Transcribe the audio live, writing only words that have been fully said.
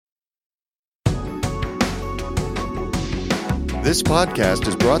This podcast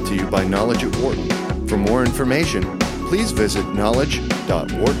is brought to you by Knowledge at Wharton. For more information, please visit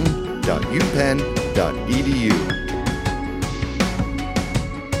knowledge.wharton.upenn.edu.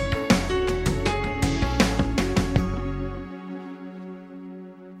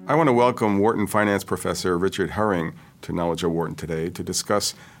 I want to welcome Wharton Finance Professor Richard Herring to Knowledge at Wharton today to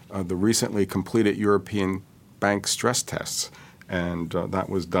discuss the recently completed European bank stress tests. And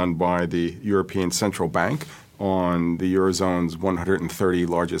that was done by the European Central Bank on the Eurozone's 130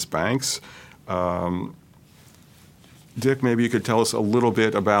 largest banks. Dick, maybe you could tell us a little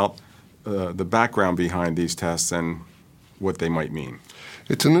bit about the background behind these tests and what they might mean.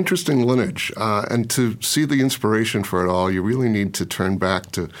 It's an interesting lineage, and to see the inspiration for it all, you really need to turn back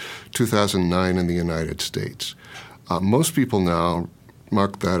to 2009 in the United States. Most people now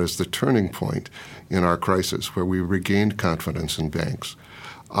mark that as the turning point in our crisis, where we regained confidence in banks.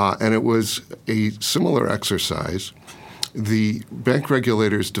 And it was a similar exercise. The bank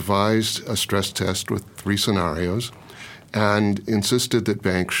regulators devised a stress test with 3 scenarios and insisted that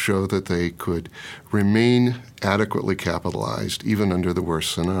banks show that they could remain adequately capitalized even under the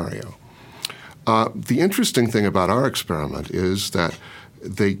worst scenario. The interesting thing about our experiment is that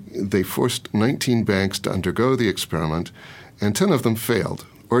they forced 19 banks to undergo the experiment, and 10 of them failed.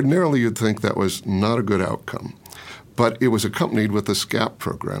 Ordinarily, you'd think that was not a good outcome. But it was accompanied with the SCAP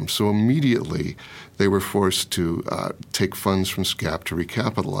program, so immediately they were forced to take funds from SCAP to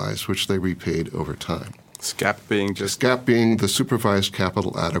recapitalize, which they repaid over time. SCAP being just? SCAP being the Supervised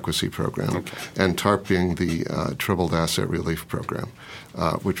Capital Adequacy Program, okay, and TARP being the Troubled Asset Relief Program,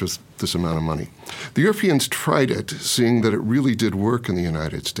 which was this amount of money. The Europeans tried it, seeing that it really did work in the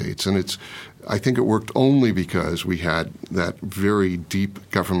United States, and I think it worked only because we had that very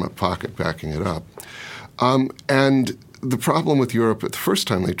deep government pocket backing it up. And the problem with Europe at the first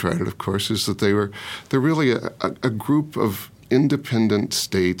time they tried it, of course, is that they're really a group of independent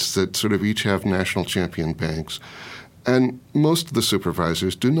states that sort of each have national champion banks. And most of the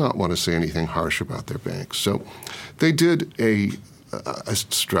supervisors do not want to say anything harsh about their banks. So they did a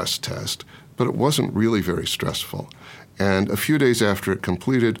stress test, but it wasn't really very stressful. And a few days after it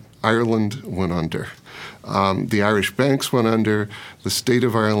completed, Ireland went under. The Irish banks went under. The state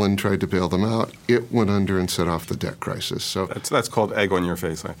of Ireland tried to bail them out. It went under and set off the debt crisis. So that's called egg on your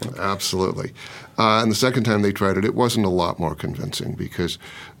face, I think. Absolutely. And the second time they tried it, it wasn't a lot more convincing because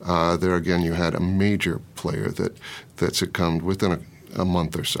there again you had a major player that succumbed within a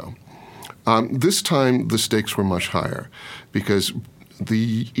month or so. This time the stakes were much higher because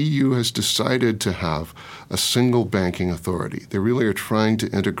the EU has decided to have a single banking authority. They really are trying to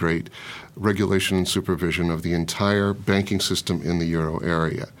integrate regulation and supervision of the entire banking system in the euro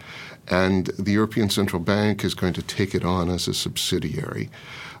area. And the European Central Bank is going to take it on as a subsidiary.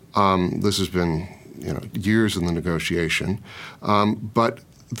 This has been years in the negotiation. But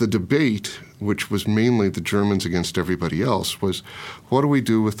the debate, which was mainly the Germans against everybody else, was what do we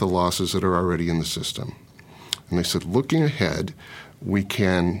do with the losses that are already in the system? And they said, looking ahead, we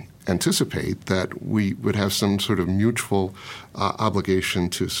can anticipate that we would have some sort of mutual obligation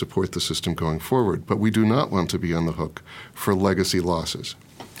to support the system going forward, but we do not want to be on the hook for legacy losses.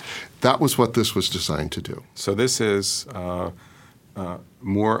 That was what this was designed to do. So this is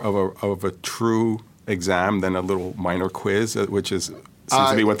more of a true exam than a little minor quiz, which seems to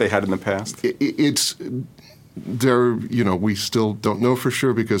be what they had in the past? We still don't know for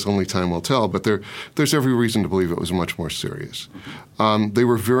sure because only time will tell, but there's every reason to believe it was much more serious. They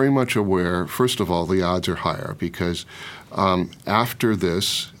were very much aware, first of all, the odds are higher because after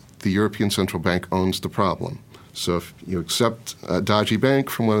this, the European Central Bank owns the problem. So if you accept a dodgy bank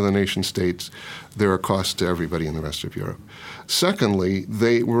from one of the nation states, there are costs to everybody in the rest of Europe. Secondly,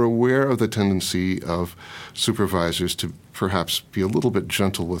 they were aware of the tendency of supervisors to perhaps be a little bit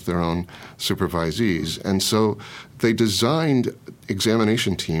gentle with their own supervisees. And so they designed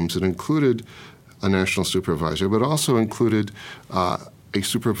examination teams that included a national supervisor, but also included a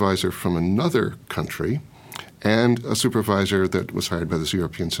supervisor from another country and a supervisor that was hired by the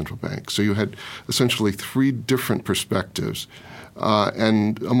European Central Bank. So you had essentially 3 different perspectives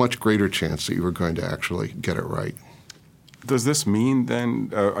and a much greater chance that you were going to actually get it right. Does this mean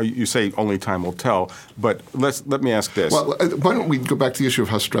then, you say only time will tell, but let me ask this. Well, why don't we go back to the issue of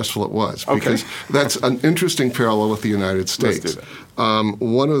how stressful it was? Because that's an interesting parallel with the United States. Let's do that.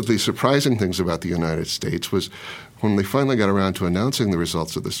 One of the surprising things about the United States was when they finally got around to announcing the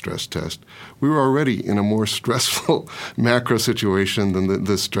results of the stress test, we were already in a more stressful macro situation than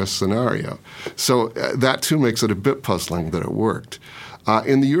the stress scenario. So that, too, makes it a bit puzzling that it worked.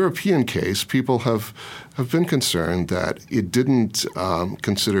 In the European case, people have been concerned that it didn't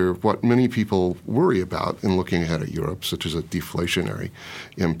consider what many people worry about in looking ahead at Europe, such as a deflationary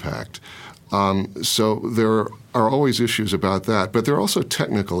impact. So there are always issues about that, but there are also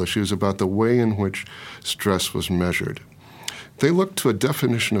technical issues about the way in which stress was measured. They looked to a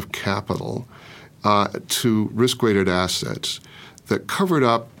definition of capital to risk-weighted assets that covered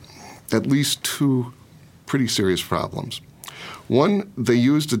up at least two pretty serious problems. One, they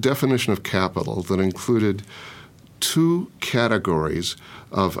used a definition of capital that included two categories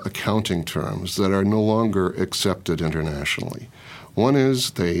of accounting terms that are no longer accepted internationally. One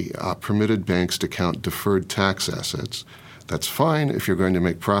is they permitted banks to count deferred tax assets. That's fine if you're going to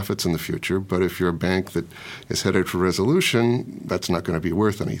make profits in the future, but if you're a bank that is headed for resolution, that's not going to be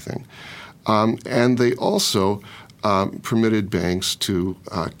worth anything. And they also permitted banks to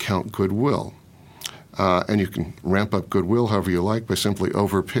count goodwill. And you can ramp up goodwill however you like by simply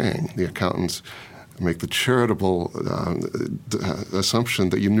overpaying. The accountants make the charitable assumption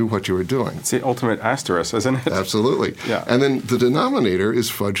that you knew what you were doing. It's the ultimate asterisk, isn't it? Absolutely. Yeah. And then the denominator is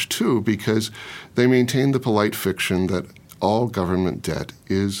fudged too because they maintain the polite fiction that all government debt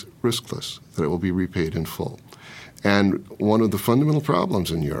is riskless, that it will be repaid in full. And one of the fundamental problems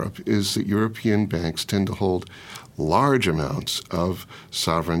in Europe is that European banks tend to hold large amounts of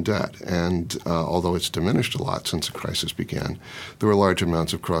sovereign debt. And although it's diminished a lot since the crisis began, there were large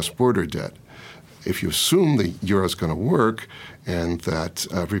amounts of cross-border debt. If you assume the euro is going to work and that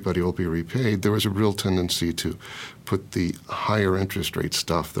everybody will be repaid, there was a real tendency to put the higher interest rate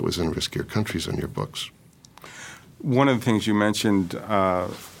stuff that was in riskier countries on your books. One of the things you mentioned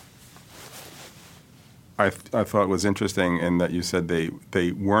I thought was interesting in that you said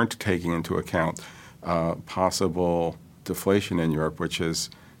they weren't taking into account possible deflation in Europe, which has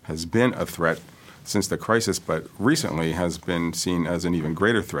been a threat since the crisis, but recently has been seen as an even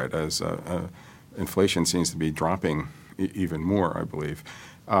greater threat as inflation seems to be dropping even more, I believe.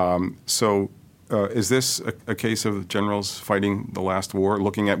 So is this a case of generals fighting the last war,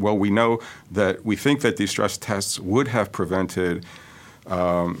 looking at, well, we think that these stress tests would have prevented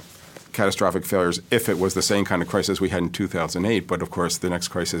catastrophic failures if it was the same kind of crisis we had in 2008, but of course the next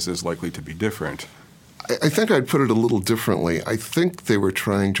crisis is likely to be different. I think I'd put it a little differently. I think they were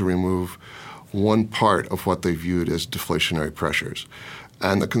trying to remove one part of what they viewed as deflationary pressures.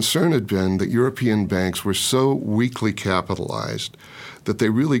 And the concern had been that European banks were so weakly capitalized that they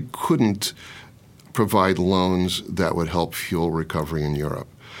really couldn't provide loans that would help fuel recovery in Europe.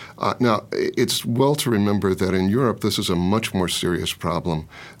 Now, it's well to remember that in Europe, this is a much more serious problem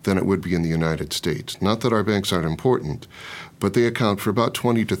than it would be in the United States. Not that our banks aren't important, but they account for about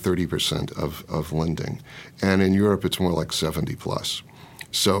 20 to 30% of lending. And in Europe, it's more like 70 plus.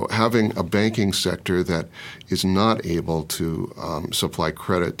 So having a banking sector that is not able to supply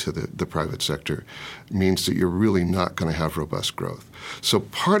credit to the private sector means that you're really not going to have robust growth. So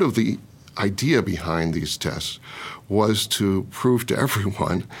part of the idea behind these tests was to prove to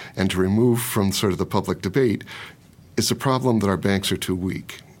everyone and to remove from sort of the public debate it's a problem that our banks are too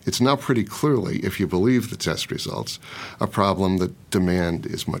weak. It's now pretty clearly, if you believe the test results, a problem that demand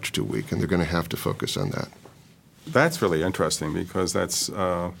is much too weak, and they're going to have to focus on that. That's really interesting because that's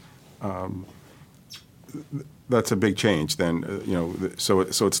a big change. Then so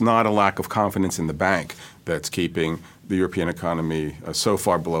it's not a lack of confidence in the bank that's keeping the European economy so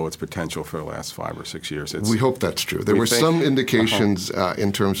far below its potential for the last 5 or 6 years. We hope that's true. There were some indications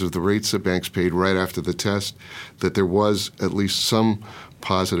in terms of the rates that banks paid right after the test that there was at least some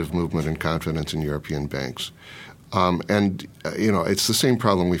positive movement in confidence in European banks. It's the same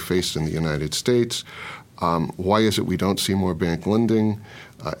problem we faced in the United States. Why is it we don't see more bank lending?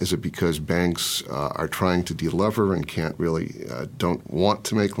 Is it because banks are trying to delever and don't want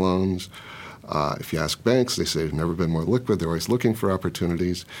to make loans? If you ask banks, they say they've never been more liquid. They're always looking for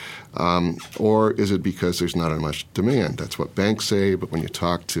opportunities. Or is it because there's not much demand? That's what banks say, but when you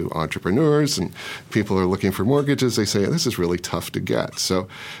talk to entrepreneurs and people who are looking for mortgages, they say this is really tough to get. So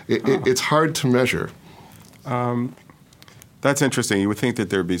it's hard to measure. That's interesting. You would think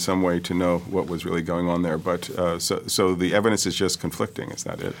that there would be some way to know what was really going on there, but so the evidence is just conflicting. Is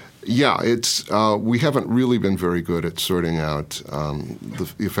that it? Yeah, we haven't really been very good at sorting out the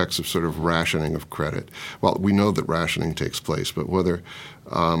effects of sort of rationing of credit. Well, we know that rationing takes place, but whether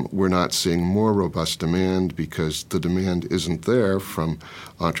we're not seeing more robust demand because the demand isn't there from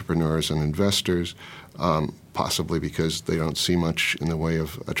entrepreneurs and investors, possibly because they don't see much in the way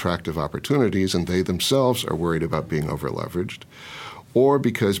of attractive opportunities and they themselves are worried about being over-leveraged, or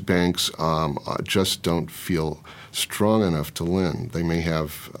because banks just don't feel strong enough to lend. They may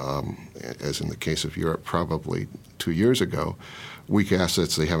have, as in the case of Europe probably 2 years ago, weak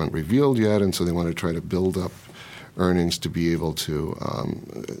assets they haven't revealed yet, and so they want to try to build up earnings to be able to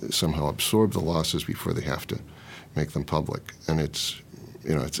somehow absorb the losses before they have to make them public. And it's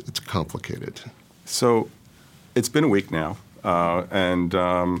complicated. So it's been a week now, and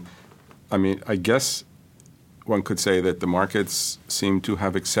I mean, I guess one could say that the markets seem to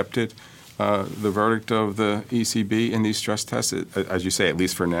have accepted the verdict of the ECB in these stress tests, as you say, at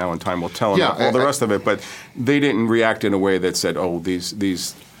least for now, and time will tell, and all the rest of it. But they didn't react in a way that said, oh,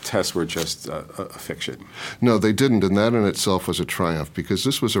 these tests were just a fiction. No, they didn't, and that in itself was a triumph, because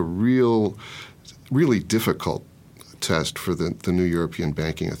this was a really difficult test for the new European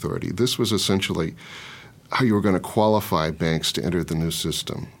Banking Authority. This was essentially how you were going to qualify banks to enter the new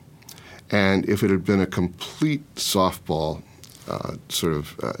system. And if it had been a complete softball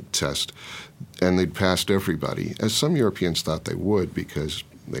test, and they'd passed everybody, as some Europeans thought they would because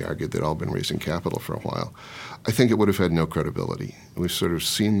they argued they'd all been raising capital for a while, I think it would have had no credibility. We've sort of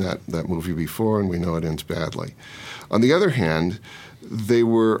seen that movie before, and we know it ends badly. On the other hand, they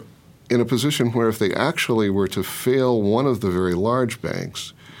were in a position where if they actually were to fail one of the very large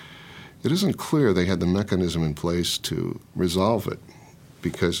banks, it isn't clear they had the mechanism in place to resolve it,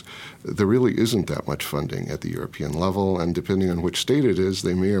 because there really isn't that much funding at the European level, and depending on which state it is,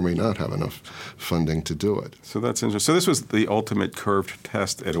 they may or may not have enough funding to do it. So that's interesting. So this was the ultimate curved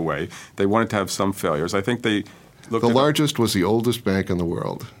test in a way. They wanted to have some failures. I think they looked The largest was the oldest bank in the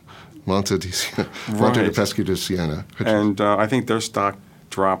world, Monte dei Paschi di Siena. And I think their stock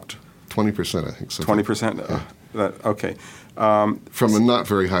dropped 20%, I think. 20%? Yeah. Okay. From a not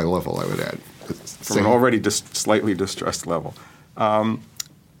very high level, I would add. From an already slightly distressed level.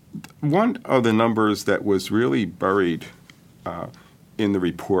 One of the numbers that was really buried in the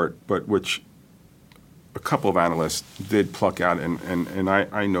report, but which a couple of analysts did pluck out, and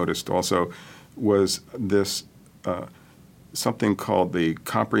I noticed also, was this something called the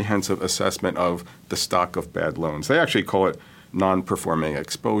Comprehensive Assessment of the Stock of Bad Loans. They actually call it non-performing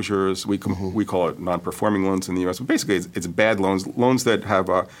exposures. We call it non-performing loans in the U.S. But basically, it's bad loans that have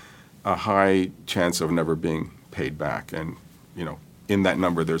a high chance of never being paid back. And, in that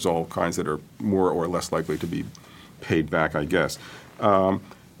number, there's all kinds that are more or less likely to be paid back, I guess.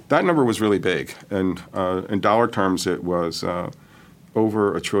 That number was really big. And in dollar terms, it was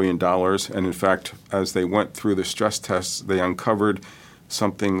over $1 trillion. And in fact, as they went through the stress tests, they uncovered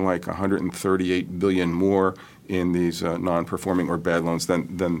something like 138 billion more in these non-performing or bad loans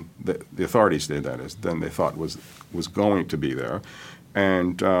than the authorities did, that is, than they thought was going to be there.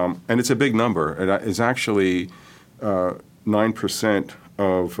 And it's a big number. It is actually 9%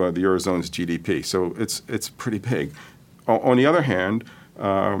 of the Eurozone's GDP. So it's pretty big. On the other hand,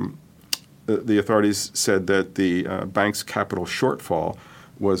 the authorities said that the bank's capital shortfall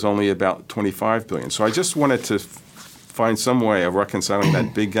was only about $25 billion. So I just wanted to find some way of reconciling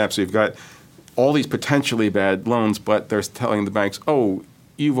that big gap. So you've got all these potentially bad loans, but they're telling the banks, oh,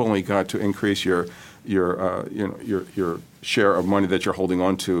 you've only got to increase your share of money that you're holding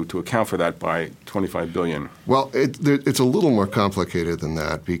on to account for that by $25 billion. Well, it's a little more complicated than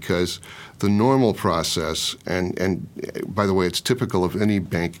that, because the normal process, and by the way, it's typical of any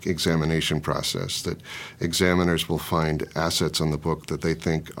bank examination process, that examiners will find assets on the book that they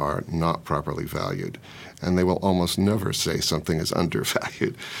think are not properly valued, and they will almost never say something is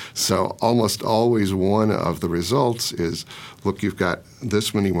undervalued. So almost always one of the results is, look, you've got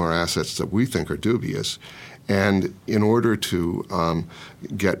this many more assets that we think are dubious, and in order to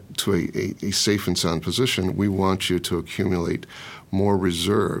get to a safe and sound position, we want you to accumulate more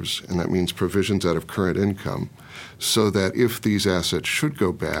reserves, and that means provisions out of current income, so that if these assets should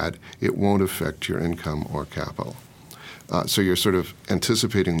go bad, it won't affect your income or capital. So you're sort of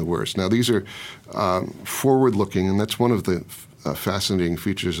anticipating the worst. Now, these are forward-looking, and that's one of the fascinating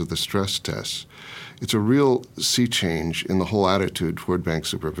features of the stress tests. It's a real sea change in the whole attitude toward bank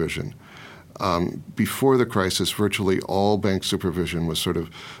supervision. Before the crisis, virtually all bank supervision was sort of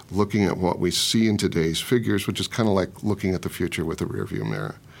looking at what we see in today's figures, which is kind of like looking at the future with a rearview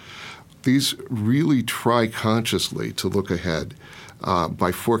mirror. These really try consciously to look ahead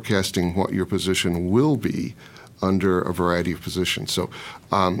by forecasting what your position will be under a variety of positions. So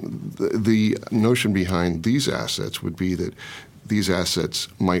the notion behind these assets would be that these assets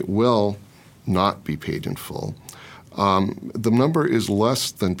might well not be paid in full. The number is less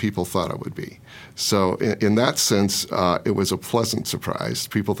than people thought it would be. So in that sense, it was a pleasant surprise.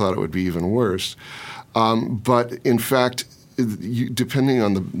 People thought it would be even worse. But in fact, depending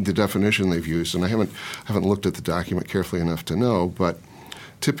on the definition they've used, and I haven't looked at the document carefully enough to know, but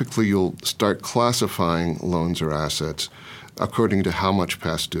typically you'll start classifying loans or assets according to how much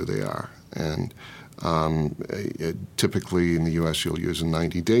past due they are. And typically in the U.S. you'll use a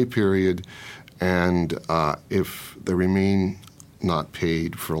 90-day period, and if they remain not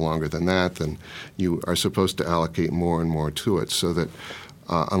paid for longer than that, then you are supposed to allocate more and more to it, so that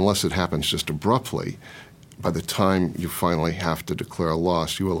unless it happens just abruptly, by the time you finally have to declare a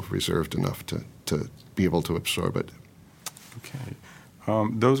loss, you will have reserved enough to be able to absorb it. Okay.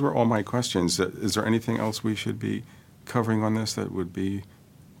 Those were all my questions. Is there anything else we should be covering on this that would be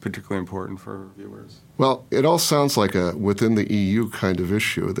particularly important for viewers? Well, it all sounds like a within the EU kind of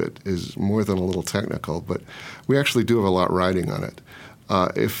issue that is more than a little technical, but we actually do have a lot riding on it.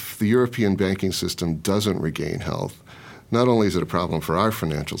 If the European banking system doesn't regain health, not only is it a problem for our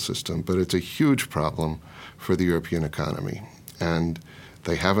financial system, but it's a huge problem for the European economy. And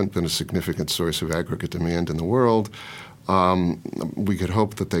they haven't been a significant source of aggregate demand in the world. We could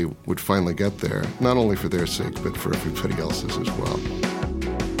hope that they would finally get there, not only for their sake, but for everybody else's as well.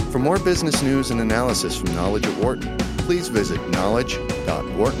 For more business news and analysis from Knowledge at Wharton, please visit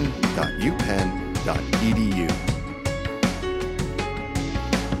knowledge.wharton.upenn.edu.